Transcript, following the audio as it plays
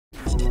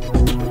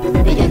Digital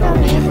music. Digital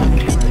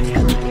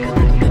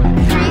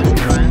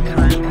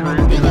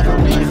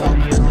music.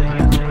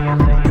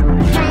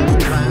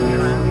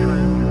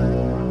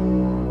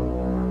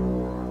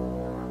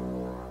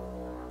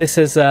 This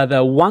is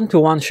the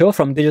one-to-one show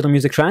from Digital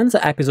Music Trends,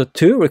 episode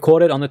 2,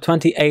 recorded on the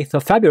 28th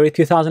of February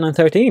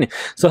 2013.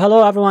 So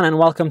hello everyone and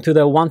welcome to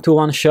the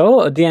one-to-one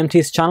show,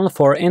 DMT's channel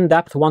for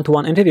in-depth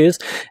one-to-one interviews,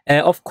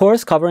 of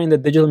course covering the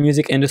digital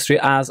music industry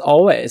as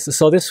always.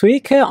 So this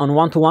week on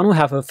one-to-one we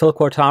have Phil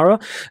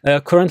Quartararo,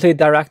 currently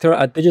director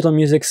at digital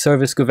music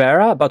service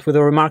Guvera, but with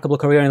a remarkable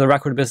career in the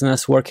record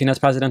business, working as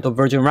president of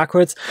Virgin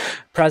Records,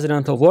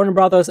 president of Warner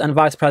Brothers, and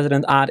vice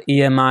president at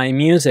EMI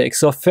Music.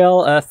 So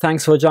Phil,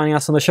 thanks for joining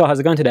us on the show. How's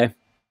it going today?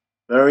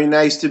 Very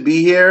nice to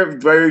be here.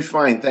 Very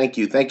fine. Thank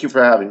you. Thank you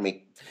for having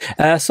me.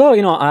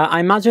 I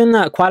imagine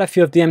quite a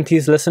few of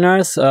DMT's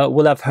listeners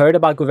will have heard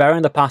about Guvera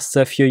in the past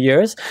few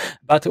years,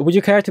 but would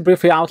you care to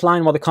briefly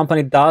outline what the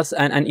company does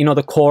and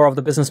the core of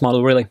the business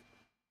model, really?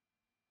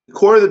 The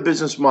core of the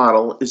business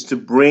model is to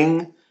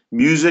bring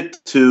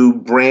music to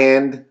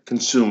brand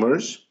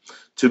consumers,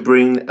 to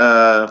bring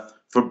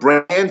for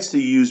brands to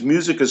use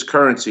music as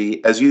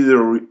currency, as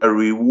either a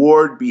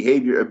reward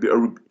behavior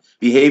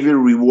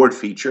reward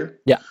feature,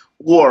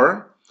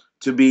 or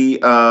to be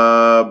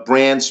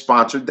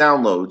brand-sponsored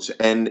downloads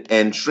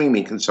and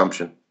streaming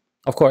consumption.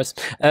 Of course.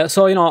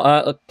 Talking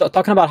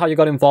about how you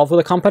got involved with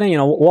the company,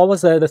 what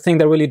was the thing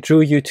that really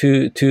drew you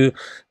to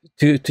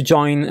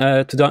join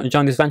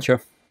this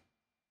venture?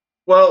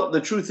 Well,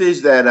 the truth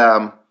is that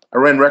I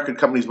ran record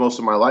companies most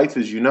of my life,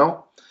 as you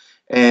know,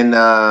 and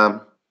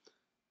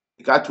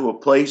it got to a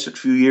place a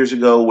few years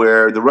ago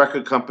where the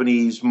record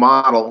company's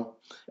model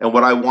and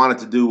what I wanted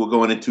to do were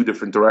going in two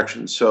different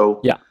directions.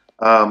 So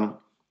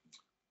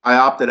I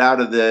opted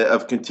out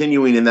of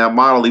continuing in that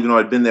model, even though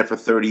I'd been there for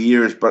 30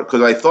 years. But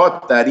because I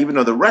thought that even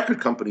though the record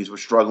companies were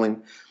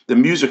struggling, the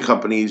music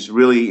companies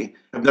really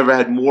have never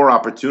had more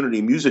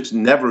opportunity. Music's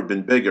never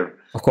been bigger,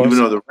 even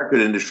though the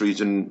record industry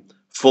is in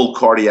full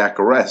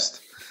cardiac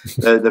arrest.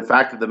 The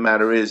fact of the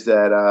matter is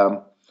that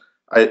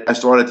I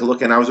started to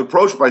look, and I was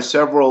approached by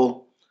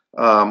several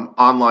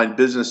online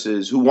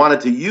businesses who wanted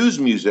to use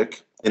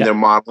music in their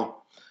model,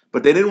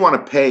 but they didn't want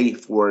to pay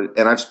for it.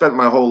 And I've spent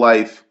my whole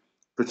life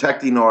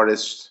protecting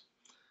artists,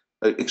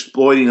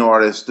 exploiting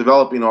artists,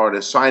 developing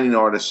artists, signing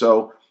artists.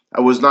 So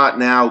I was not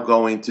now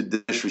going to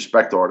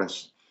disrespect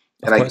artists,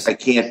 and I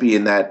can't be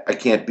in that. I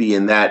can't be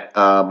in that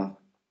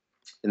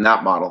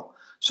model.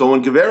 So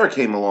when Guvera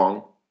came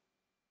along,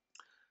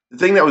 the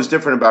thing that was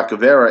different about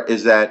Guvera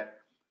is that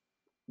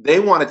they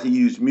wanted to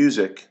use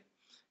music,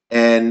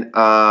 and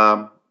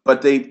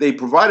but they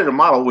provided a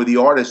model where the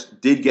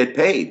artist did get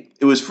paid.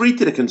 It was free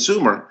to the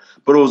consumer,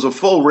 but it was a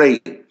full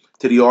rate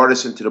to the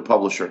artist and to the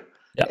publisher.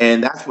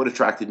 And that's what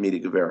attracted me to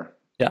Guvera.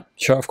 Yeah,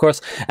 sure, of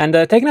course. And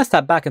taking a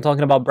step back and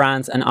talking about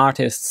brands and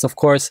artists, of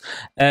course,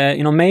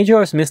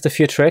 majors missed a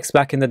few tricks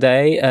back in the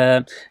day,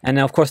 and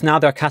of course now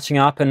they're catching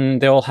up, and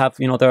they all have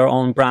their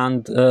own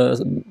brand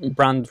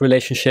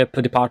relationship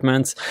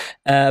departments.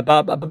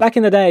 But back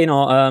in the day,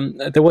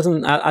 there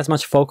wasn't as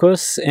much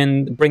focus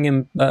in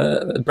bringing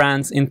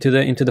brands into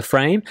the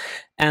frame,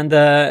 and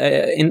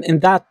in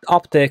that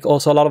optic,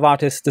 also a lot of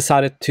artists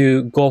decided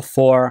to go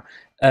for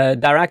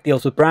direct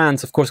deals with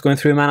brands, of course, going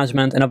through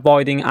management and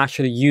avoiding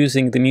actually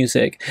using the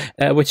music,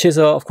 which is,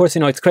 of course,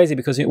 it's crazy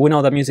because we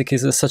know that music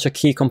is such a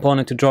key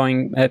component to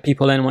drawing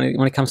people in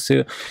when it comes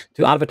to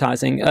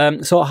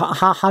advertising. So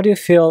how do you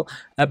feel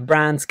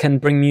brands can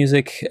bring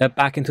music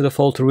back into the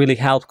fold to really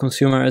help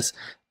consumers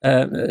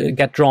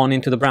get drawn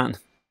into the brand?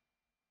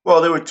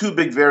 Well, there were two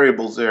big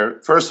variables there.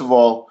 First of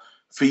all,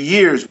 for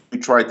years, we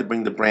tried to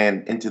bring the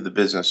brand into the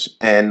business,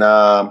 and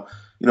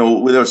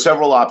there were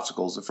several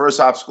obstacles. The first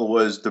obstacle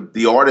was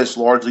the artists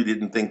largely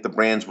didn't think the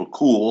brands were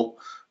cool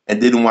and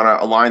didn't want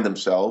to align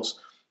themselves.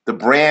 The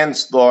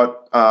brands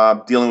thought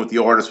dealing with the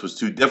artists was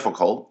too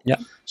difficult. Yeah.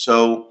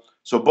 So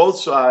both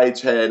sides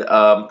had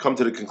come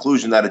to the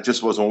conclusion that it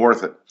just wasn't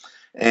worth it.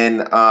 And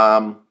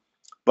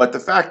but the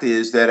fact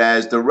is that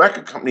as the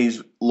record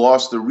companies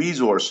lost the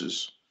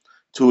resources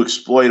to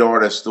exploit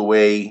artists the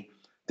way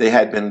they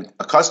had been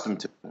accustomed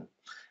to,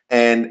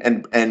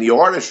 and the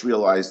artists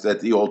realized that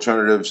the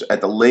alternatives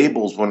at the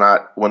labels were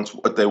not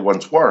what they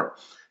once were.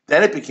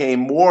 Then it became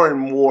more and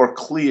more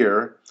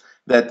clear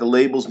that the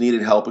labels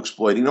needed help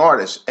exploiting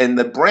artists. And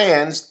the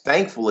brands,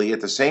 thankfully,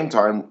 at the same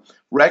time,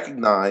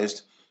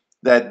 recognized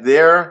that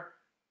their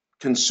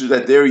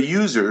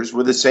users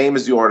were the same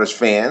as the artist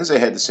fans. They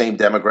had the same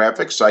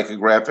demographics,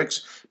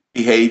 psychographics,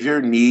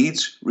 behavior,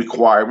 needs,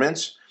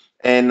 requirements.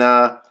 And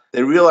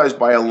they realized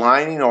by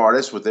aligning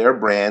artists with their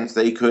brands,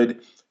 they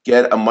could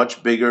get a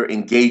much bigger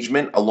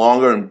engagement, a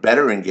longer and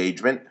better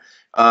engagement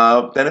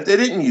than if they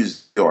didn't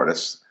use the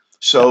artists.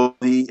 So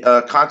the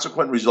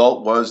consequent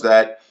result was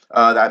that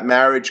that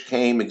marriage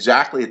came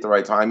exactly at the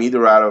right time,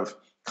 either out of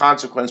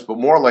consequence, but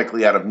more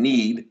likely out of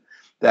need,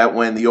 that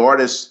when the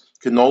artists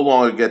could no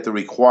longer get the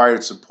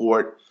required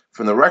support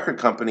from the record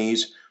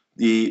companies,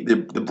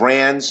 the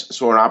brands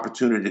saw an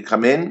opportunity to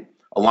come in,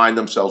 align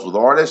themselves with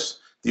artists,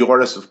 The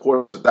artists, of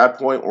course, at that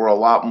point were a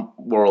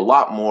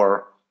lot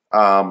more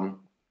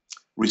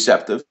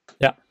receptive,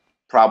 Yeah.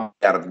 probably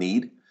out of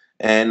need.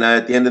 And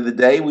at the end of the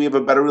day, we have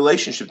a better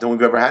relationship than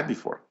we've ever had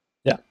before.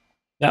 Yeah.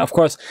 Yeah, of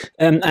course.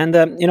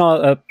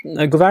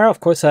 Guvera, of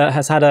course,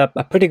 has had a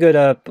pretty good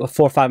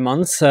 4 or 5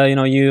 months.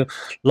 You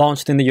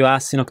launched in the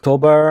US in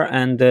October,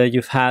 and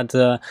you've had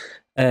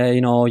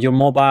your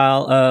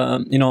mobile,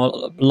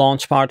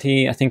 launch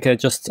party, I think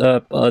just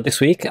this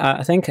week,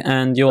 I think.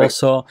 And you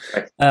also,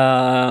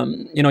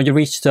 you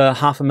reached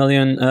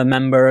 500,000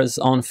 members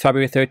on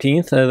February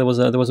 13th. There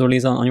was a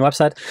release on your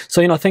website.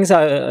 So, things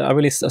are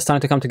really starting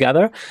to come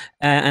together.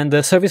 And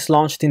the service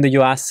launched in the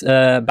US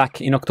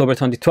back in October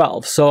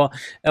 2012. So,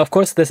 of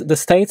course, the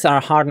States are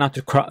hard not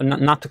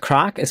to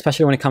crack,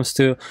 especially when it comes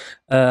to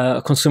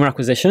consumer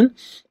acquisition.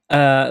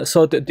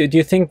 So do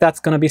you think that's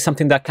going to be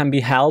something that can be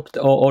helped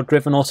or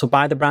driven also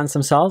by the brands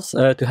themselves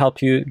to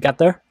help you get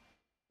there?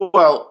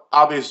 Well,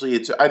 obviously,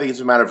 I think it's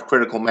a matter of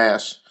critical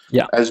mass.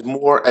 Yeah. As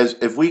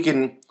if we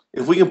can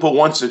put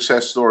one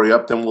success story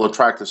up, then we'll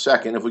attract a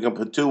second. If we can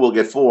put two, we'll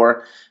get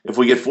four. If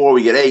we get four,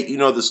 we get eight. You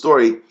know the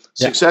story.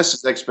 Success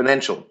is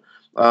exponential.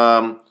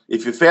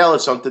 If you fail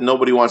at something,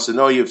 nobody wants to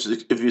know you.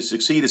 If you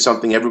succeed at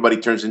something, everybody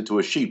turns into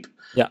a sheep.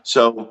 Yeah.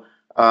 So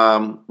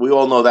we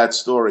all know that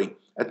story.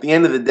 At the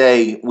end of the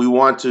day, we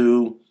want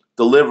to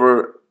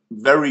deliver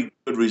very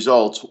good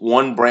results,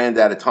 one brand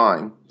at a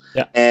time,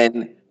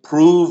 and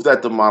prove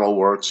that the model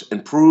works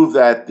and prove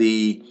that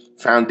the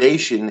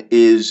foundation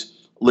is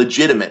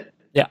legitimate,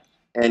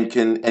 and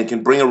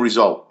can bring a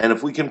result. And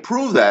if we can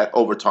prove that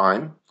over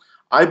time,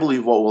 I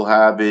believe what we'll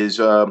have is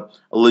a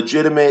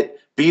legitimate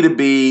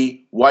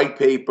B2B white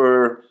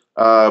paper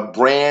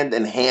brand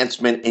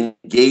enhancement,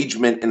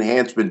 engagement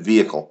enhancement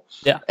vehicle.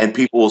 Yeah. And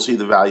people will see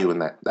the value in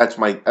that. That's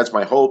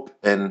my hope,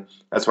 and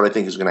that's what I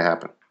think is going to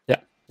happen.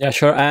 Yeah,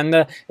 sure. And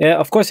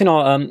of course,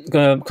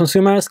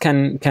 consumers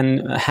can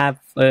have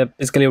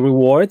basically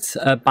rewards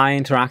by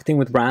interacting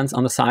with brands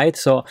on the site.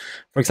 So,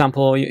 for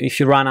example, if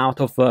you run out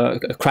of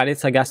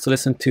credits, I guess, to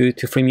listen to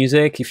free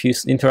music, if you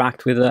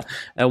interact with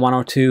one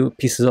or two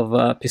pieces of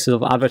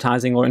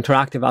advertising or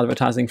interactive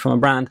advertising from a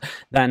brand,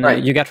 then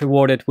you get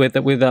rewarded with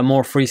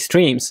more free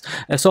streams.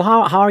 So,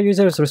 how are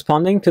users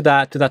responding to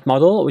that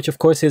model? Which, of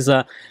course, is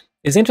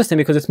interesting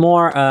because it's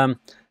more, I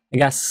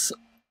guess,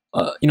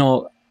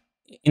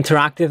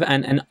 interactive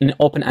and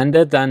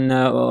open-ended than,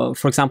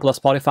 for example,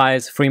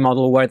 Spotify's free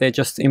model where they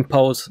just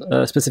impose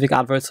specific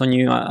adverts on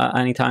you at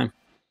any time.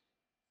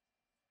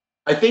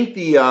 I think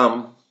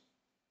the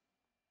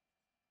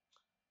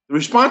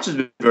response has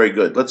been very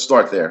good. Let's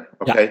start there,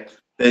 okay?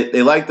 Yeah.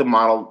 They like the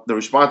model. The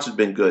response has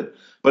been good.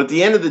 But at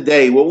the end of the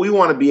day, what we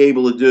want to be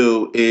able to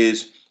do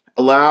is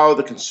allow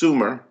the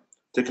consumer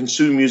to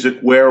consume music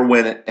where,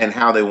 when, and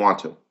how they want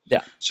to.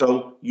 Yeah.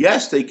 So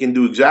yes, they can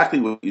do exactly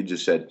what you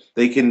just said.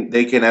 They can,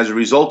 as a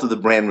result of the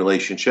brand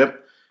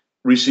relationship,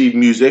 receive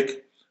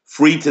music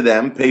free to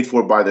them, paid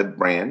for by the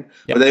brand.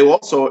 Yep. But they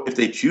also, if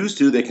they choose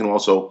to, they can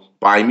also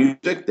buy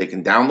music. They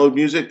can download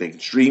music. They can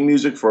stream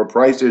music for a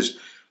price.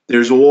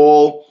 There's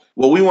all.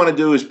 What we want to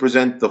do is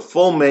present the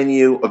full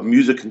menu of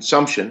music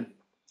consumption,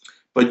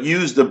 but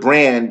use the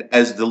brand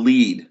as the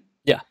lead.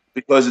 Yeah.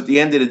 Because at the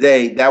end of the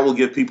day, that will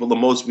give people the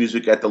most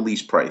music at the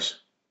least price.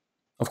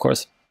 Of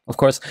course. Of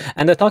course.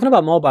 And talking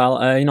about mobile,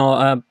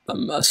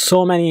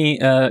 so many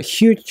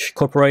huge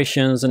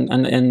corporations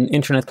and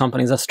internet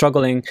companies are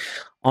struggling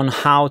on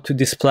how to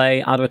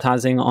display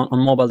advertising on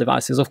mobile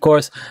devices. Of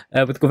course,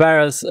 with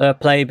Guvera's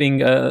play being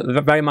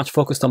very much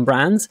focused on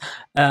brands,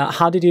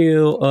 how did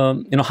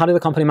how did the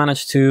company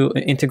manage to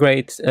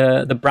integrate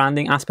the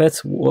branding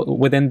aspects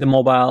within the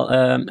mobile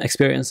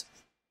experience?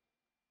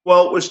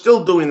 Well, we're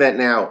still doing that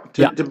now.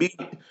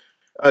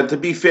 To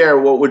be fair,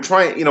 what we're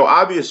trying,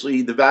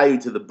 obviously the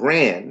value to the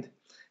brand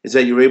is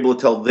that you're able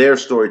to tell their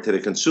story to the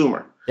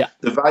consumer. Yeah.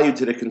 The value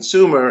to the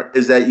consumer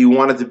is that you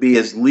want it to be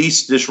as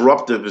least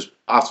disruptive as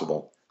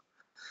possible.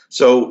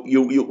 So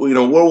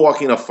we're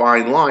walking a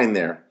fine line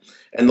there,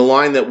 and the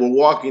line that we're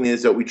walking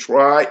is that we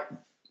try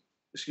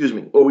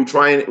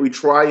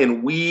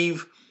and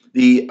weave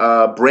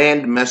the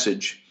brand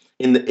message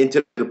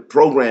into the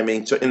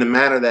programming, so in a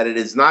manner that it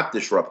is not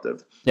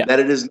disruptive, that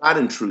it is not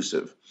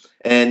intrusive,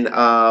 and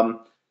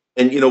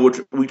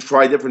we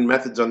try different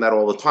methods on that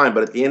all the time.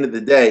 But at the end of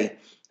the day,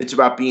 it's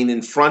about being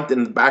in front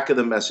and back of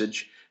the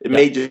message. It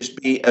may just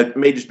be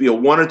a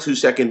 1 or 2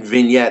 second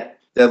vignette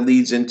that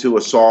leads into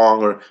a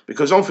song,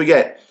 because don't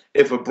forget,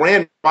 if a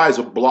brand buys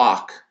a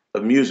block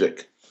of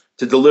music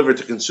to deliver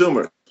to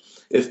consumers,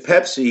 if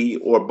Pepsi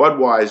or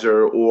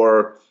Budweiser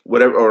or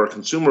whatever, or a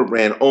consumer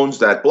brand owns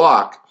that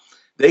block,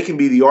 they can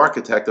be the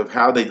architect of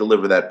how they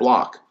deliver that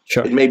block.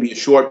 Sure. It may be a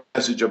short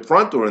message up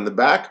front or in the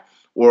back,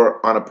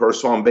 or on a per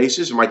song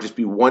basis. It might just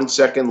be 1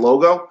 second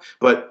logo.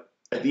 But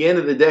at the end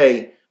of the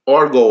day,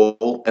 our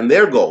goal and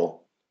their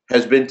goal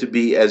has been to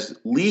be as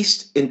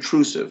least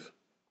intrusive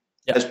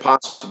as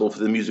possible for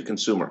the music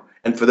consumer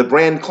and for the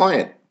brand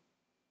client.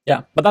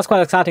 Yeah, but that's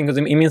quite exciting because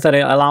it means that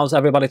it allows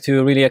everybody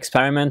to really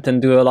experiment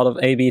and do a lot of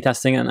A/B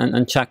testing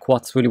and check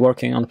what's really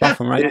working on the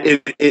platform,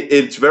 right?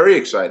 It's very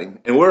exciting,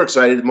 and we're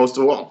excited most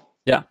of all.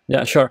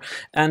 Yeah, sure.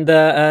 And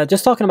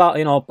just talking about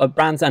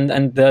brands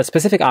and the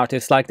specific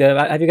artists, like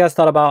have you guys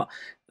thought about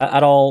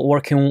at all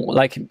working?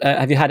 Like,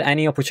 have you had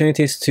any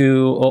opportunities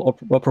to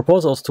or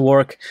proposals to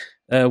work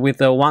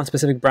with one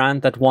specific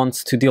brand that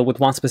wants to deal with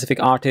one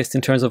specific artist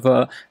in terms of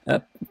a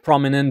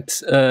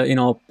prominent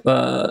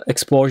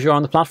exposure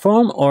on the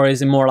platform, or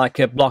is it more like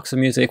blocks of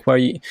music where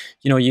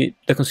the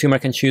consumer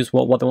can choose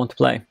what they want to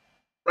play?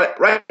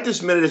 Right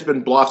this minute, it's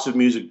been blocks of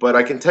music, but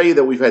I can tell you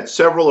that we've had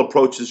several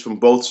approaches from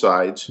both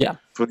sides,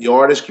 from the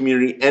artist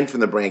community and from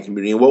the brand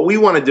community. And what we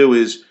want to do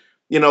is,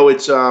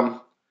 it's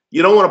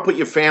you don't want to put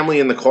your family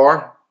in the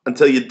car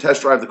until you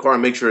test drive the car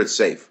and make sure it's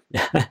safe.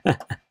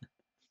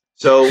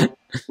 So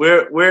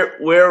we're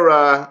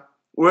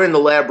in the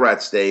lab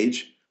rat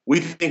stage. We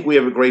think we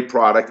have a great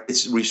product.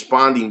 It's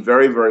responding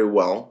very, very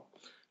well.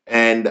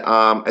 And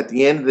at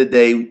the end of the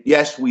day,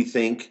 yes, we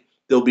think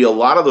there'll be a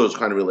lot of those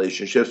kind of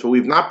relationships, but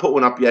we've not put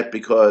one up yet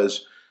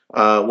because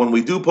when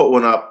we do put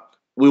one up,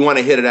 we want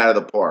to hit it out of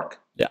the park.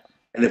 Yeah.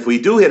 And if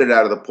we do hit it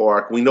out of the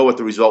park, we know what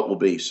the result will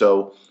be.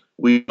 So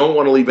we don't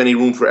want to leave any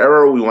room for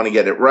error. We want to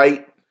get it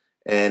right.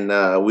 And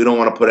we don't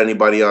want to put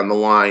anybody on the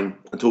line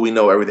until we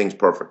know everything's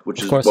perfect,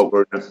 which is what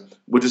we're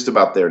just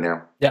about there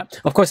now. Yeah,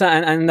 of course.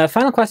 And the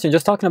final question,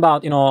 just talking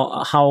about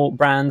how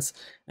brands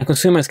and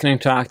consumers can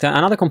interact.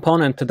 Another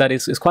component that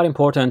is quite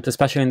important,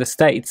 especially in the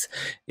States,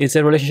 is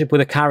a relationship with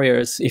the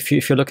carriers. If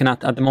you're looking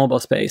at the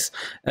mobile space,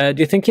 do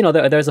you think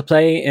there's a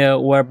play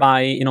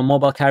whereby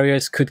mobile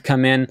carriers could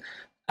come in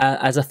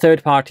as a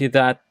third party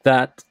that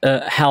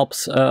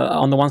helps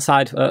on the one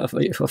side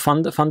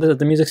fund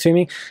the music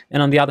streaming,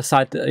 and on the other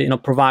side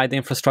provide the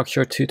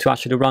infrastructure to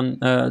actually run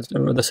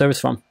the service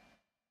from?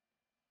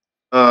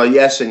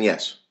 Yes and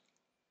yes.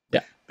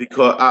 Yeah.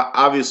 Because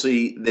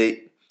obviously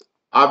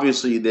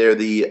they're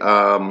the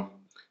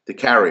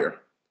carrier,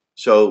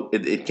 so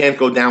it can't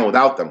go down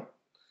without them.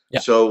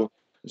 Yeah. So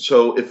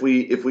if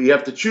we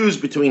have to choose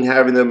between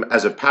having them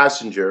as a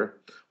passenger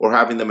or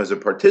having them as a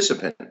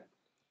participant,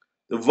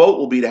 the vote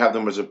will be to have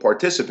them as a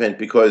participant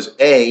because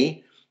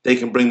A, they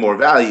can bring more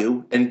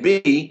value, and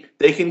B,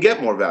 they can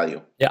get more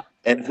value. Yeah.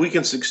 And if we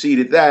can succeed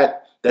at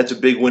that, that's a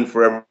big win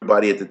for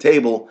everybody at the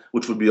table,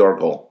 which would be our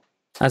goal.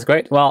 That's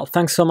great. Well,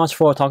 thanks so much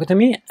for talking to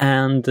me.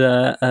 And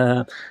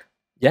I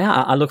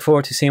look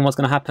forward to seeing what's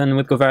going to happen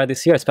with Guvera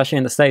this year, especially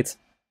in the States.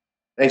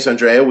 Thanks,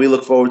 Andrea. We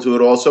look forward to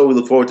it also. We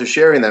look forward to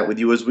sharing that with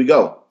you as we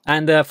go.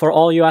 And for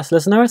all US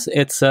listeners,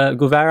 it's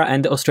Guvera,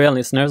 and Australian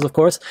listeners, of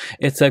course,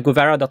 it's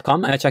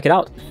Guvera.com. Check it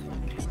out.